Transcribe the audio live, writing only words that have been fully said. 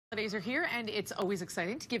Holidays are here, and it's always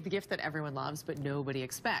exciting to give the gift that everyone loves, but nobody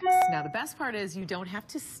expects. Now, the best part is you don't have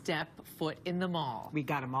to step foot in the mall. We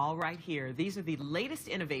got them all right here. These are the latest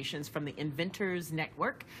innovations from the Inventorz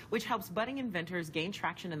network, which helps budding inventors gain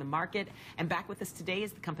traction in the market. And back with us today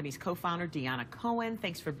is the company's co-founder, Deanna Cohen.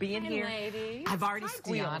 Thanks for being here. Ladies. I've already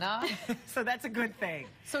squealed. Deanna. So that's a good thing.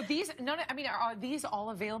 So these, are these all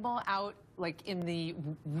available out like in the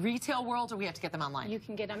retail world, or we have to get them online? You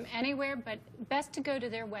can get them anywhere, but best to go to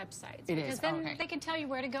their websites. It because is, then okay. they can tell you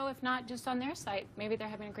where to go, if not just on their site. Maybe they're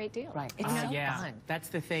having a great deal. Right. It's so fun. That's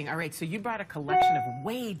the thing. All right, so you brought a collection of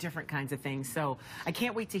way different kinds of things. So I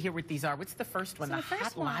can't wait to hear what these are. What's the first one? So the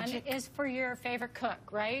first one is for your favorite cook,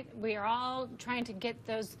 right? We are all trying to get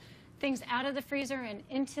those things out of the freezer and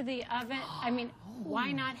into the oven. I mean,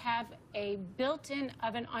 why not have a built-in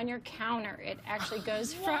oven on your counter? It actually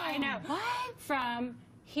goes from, I know, from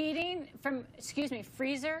heating,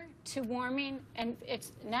 freezer to warming, and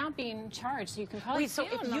it's now being charged, so you can probably so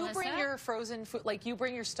if you bring your frozen food, like you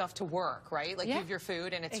bring your stuff to work, right? Like you have your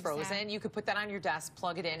food and it's frozen, you could put that on your desk,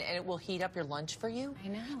 plug it in, and it will heat up your lunch for you? I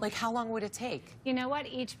know. Like how long would it take? You know what?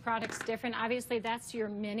 Each product's different. Obviously, that's your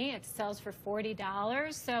mini. It sells for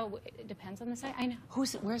 $40, so it depends on the site. I know.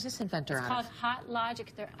 Where's this inventor It's called Hot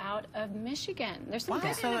Logic. They're out of Michigan. There's some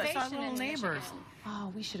good innovation in Michigan.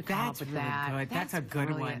 Oh, we should have come up with that. Good. That's a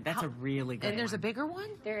good one. That's a really good one. And there's a bigger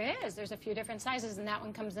one? There is. There's a few different sizes, and that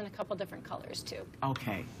one comes in a couple different colors, too.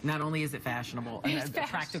 Okay. Not only is it fashionable,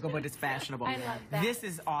 practical, but it's fashionable. I love that. This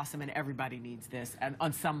is awesome, and everybody needs this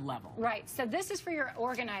on some level. Right. So this is for your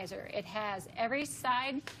organizer. It has every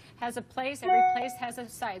side has a place. Every place has a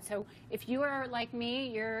side. So if you are like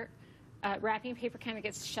me, your wrapping paper kind of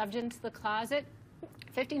gets shoved into the closet.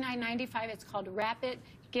 $59.95. It's called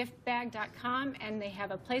wrapitgiftbag.com, and they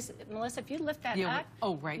have a place. Melissa, if you lift that up,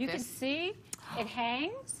 you can see it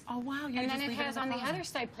hangs. Oh wow! And then it has on the other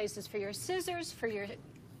side places for your scissors, for your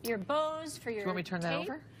bows, for your. Do you want me to turn that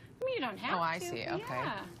over? I mean, you don't have to. Oh, I see. Okay.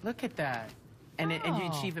 Yeah. Look at that. And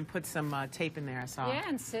she even put some tape in there, I saw. Yeah,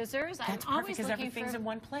 and scissors. That's I'm perfect always because looking everything's for in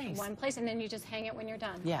one place. One place, and then you just hang it when you're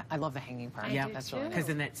done. Yeah, I love the hanging part. Yeah, that's really because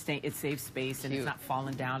then it saves space and it's not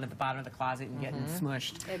falling down at the bottom of the closet and getting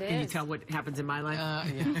smushed. It Can you is. tell what happens in my life?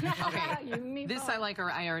 Okay. This I like, or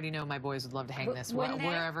I already know my boys would love to hang this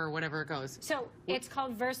whatever it goes. So it's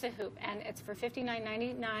called VersaHoop, and it's for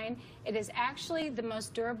 $59.99. It is actually the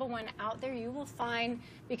most durable one out there you will find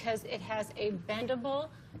because it has a bendable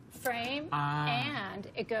frame and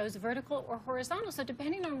it goes vertical or horizontal. So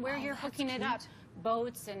depending on where you're hooking it up,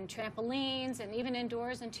 boats and trampolines and even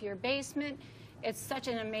indoors into your basement, it's such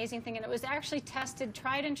an amazing thing. And it was actually tested,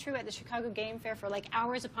 tried and true at the Chicago Game Fair for like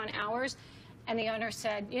hours upon hours. And the owner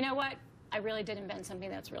said, you know what? I really did invent something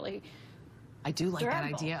that's really I do like durable.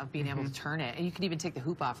 that idea of being able to turn it. And you can even take the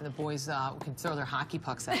hoop off, and the boys can throw their hockey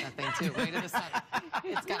pucks at that thing, too, right in the center.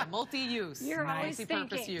 It's got a multi-use, You're always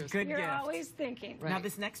multi-purpose use. Good You're gift. always thinking. Now,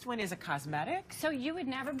 this next one is a cosmetic? So you would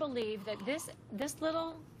never believe that this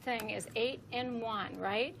little thing is 8-in-1,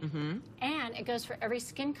 right? And it goes for every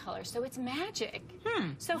skin color, so it's magic.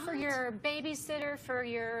 So for your babysitter, for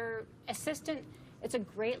your assistant, it's a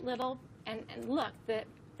great little, and look, the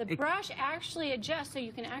brush actually adjusts, so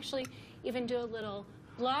you can actually even do a little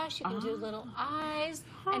blush, you can do little eyes,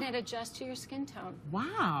 and it adjusts to your skin tone.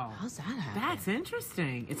 Wow. How's that happen? That's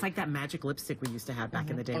interesting. It's like that magic lipstick we used to have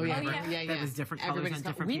back in the day. Oh, yeah. Remember? Yeah. That was different colors on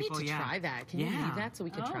different we people. need to try that. Can you leave that so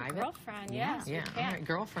we can try that? Girlfriend, yes. Yeah, all right,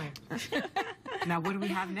 girlfriend. Now, what do we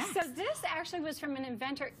have next? So this actually was from an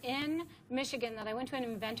inventor in Michigan that I went to an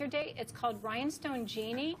inventor day. It's called Rhinestone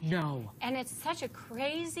Genie. No. And it's such a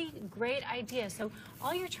crazy, great idea. So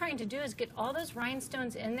all you're trying to do is get all those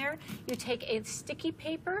rhinestones in there. You take a sticky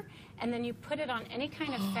paper, and then you put it on any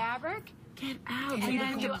kind of fabric. Get out. And so you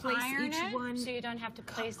then don't you have to place iron each it, one. so you don't have to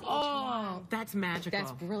place each one. That's magical.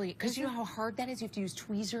 That's brilliant. Because you know how hard that is? You have to use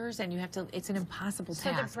tweezers, and you have to, it's an impossible So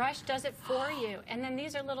task. the brush does it for you. And then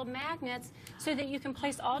these are little magnets so that you can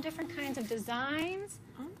place all different kinds of designs.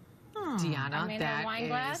 Deanna, I mean, that the wine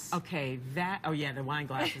glass. Okay, the wine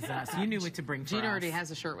glass is us. You knew what to bring for Gina us. already has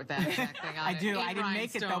a shirt with that exact thing on I it. do. 8 I didn't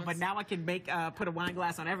make it, though, rhinestones. but now I can make put a wine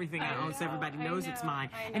glass on everything I own so everybody knows it's mine.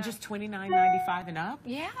 I know. And just $29.95 and up?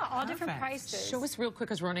 Yeah, all different Perfect. prices. Show us real quick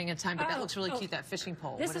because we're running out of time, but that looks really cute, that fishing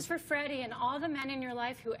pole. This is for Freddie and all the men in your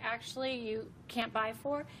life who actually you can't buy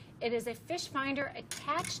for. It is a fish finder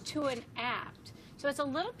attached to an app. So it's a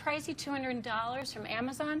little pricey, $200 from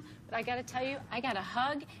Amazon, but I got to tell you, I got a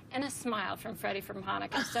hug and a smile from Freddie from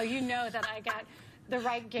Hanukkah. So you know that I got the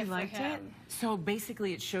right gift for him. So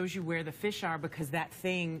basically it shows you where the fish are because that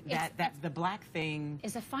thing, the black thing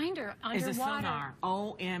is a finder underwater. Is a sonar.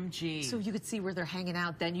 OMG. So you could see where they're hanging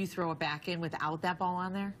out, then you throw it back in without that ball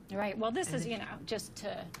on there? Right. Well, this is, you know, just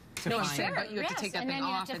to no, sure. But you have to take that thing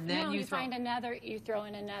off, and then you find another, you throw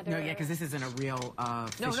in another. No, yeah, because this isn't a real no,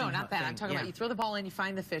 not that. I'm talking about you throw the ball in, you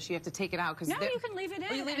find the fish, you have to take it out. No, you can leave it in.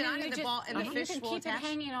 Or you leave it on, and the ball, and the fish will attach. You can keep it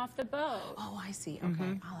hanging off the boat. Oh, I see.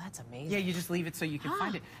 Okay. Oh, that's amazing. Yeah, you just leave it so you can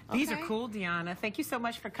find it. These are cool, Deanna. Thank you so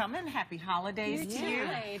much for coming. Happy holidays to you.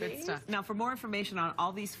 Good stuff. Now, for more information on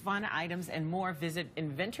all these fun items and more, visit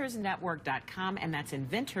inventorsnetwork.com, and that's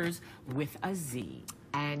Inventors with a Z.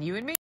 And you and me.